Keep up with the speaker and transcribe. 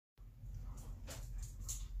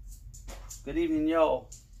Good evening, y'all.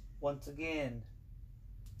 Once again,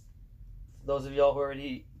 for those of y'all who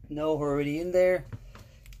already know, who are already in there,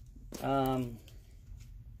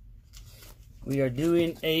 we are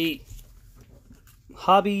doing a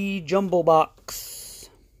hobby jumbo box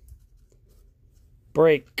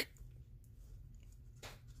break.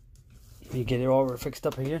 Let me get it all fixed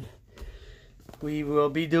up here. We will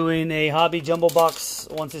be doing a hobby jumbo box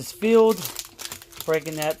once it's filled,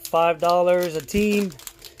 breaking that $5 a team,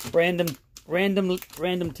 random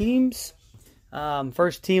teams.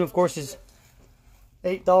 First team, of course, is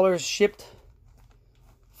 $8 shipped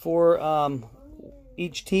for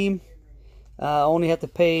each team. Only have to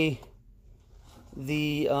pay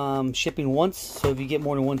the shipping once. So if you get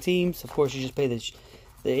more than one teams, of course, you just pay the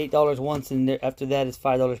 $8 once, and after that it's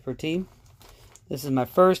 $5 per team. This is my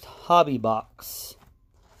first hobby box.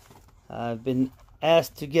 I've been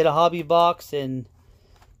asked to get a hobby box and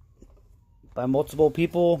by multiple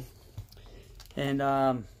people, and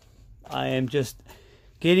I am just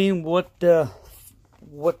getting what the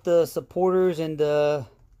supporters and the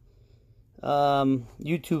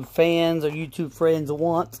YouTube fans or YouTube friends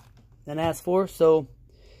want and ask for. So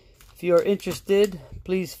if you are interested,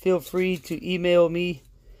 please feel free to email me,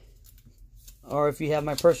 or if you have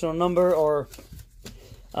my personal number, or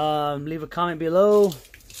leave a comment below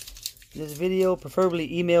this video.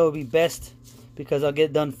 Preferably email would be best, because I'll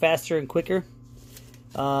get it done faster and quicker.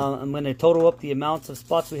 I'm going to total up the amounts of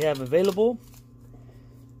spots we have available.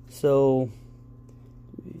 So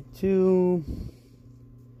 2,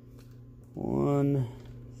 1,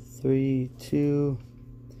 3, 2,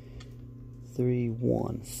 3,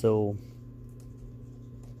 1. So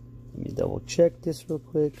let me double check this real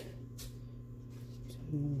quick.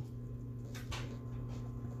 2.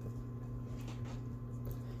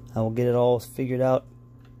 I will get it all figured out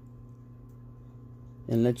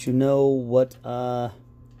and let you know what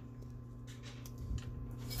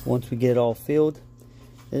once we get it all filled.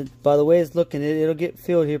 By the way it's looking, it'll get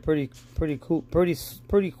filled here pretty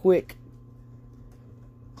quick.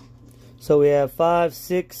 So we have 5,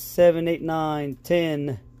 6, 7, 8, 9,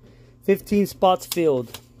 10, 15 spots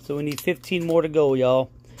filled. So we need 15 more to go, y'all.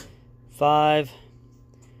 5,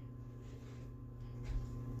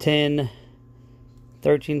 10,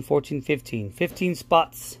 13, 14, 15. 15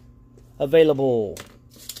 spots available.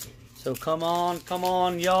 So come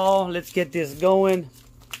on, y'all. Let's get this going.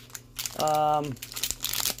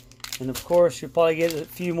 And of course, you'll probably get a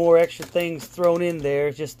few more extra things thrown in there,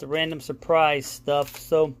 just the random surprise stuff.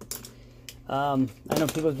 So I know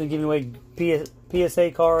people have been giving away PSA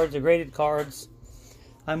cards or graded cards.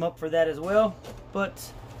 I'm up for that as well. But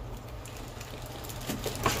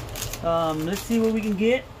let's see what we can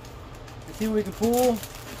get. Let's see what we can pull.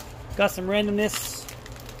 Got some randomness.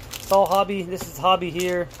 It's all hobby. This is hobby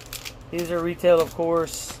here. These are retail, of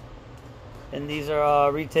course. And these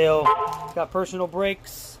are retail. Got personal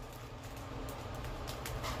breaks.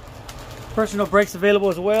 Personal breaks available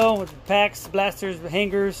as well, with packs, blasters,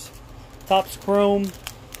 hangers, Topps Chrome.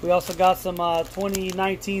 We also got some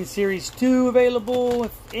 2019 Series 2 available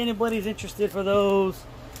if anybody's interested for those.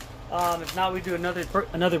 If not, we do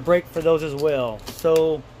another break for those as well.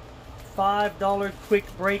 So $5 quick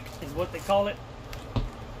break is what they call it.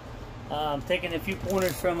 Taking a few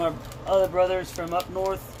pointers from our other brothers from up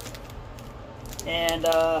north, and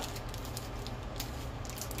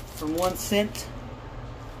from 1 cent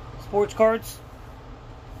sports cards.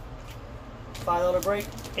 $5 break,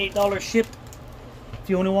 $8 shipped. If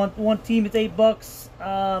you only want one team, it's $8.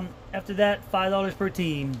 After that, $5 per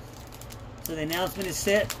team. So the announcement is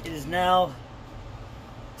set. It is now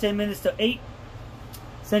 10 minutes to 8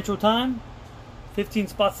 Central Time. 15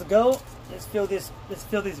 spots to go. Let's fill this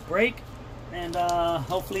break, and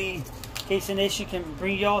hopefully KC Nation can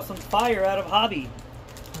bring y'all some fire out of hobby.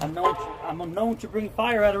 I'm known to bring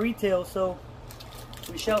fire out of retail, so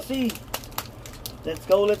we shall see. Let's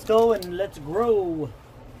go, and let's grow.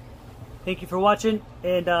 Thank you for watching,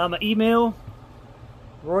 and my email,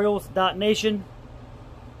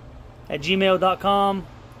 royals.nation@gmail.com,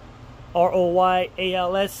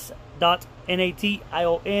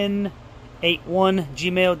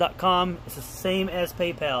 royals.nation81@gmail.com. It's the same as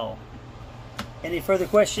PayPal. Any further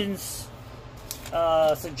questions,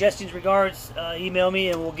 suggestions, regards, email me,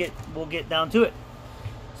 and we'll get down to it.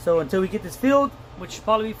 So until we get this filled, which will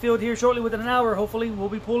probably be filled here shortly, within an hour, hopefully, we'll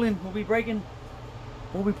be pulling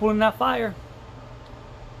that fire.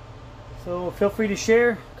 So feel free to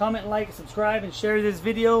share, comment, like, subscribe, and share this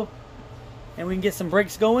video, and we can get some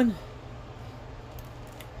breaks going.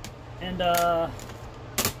 And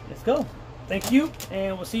let's go. Thank you,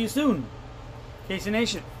 and we'll see you soon. KC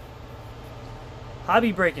Nation.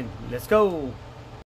 Hobby breaking. Let's go.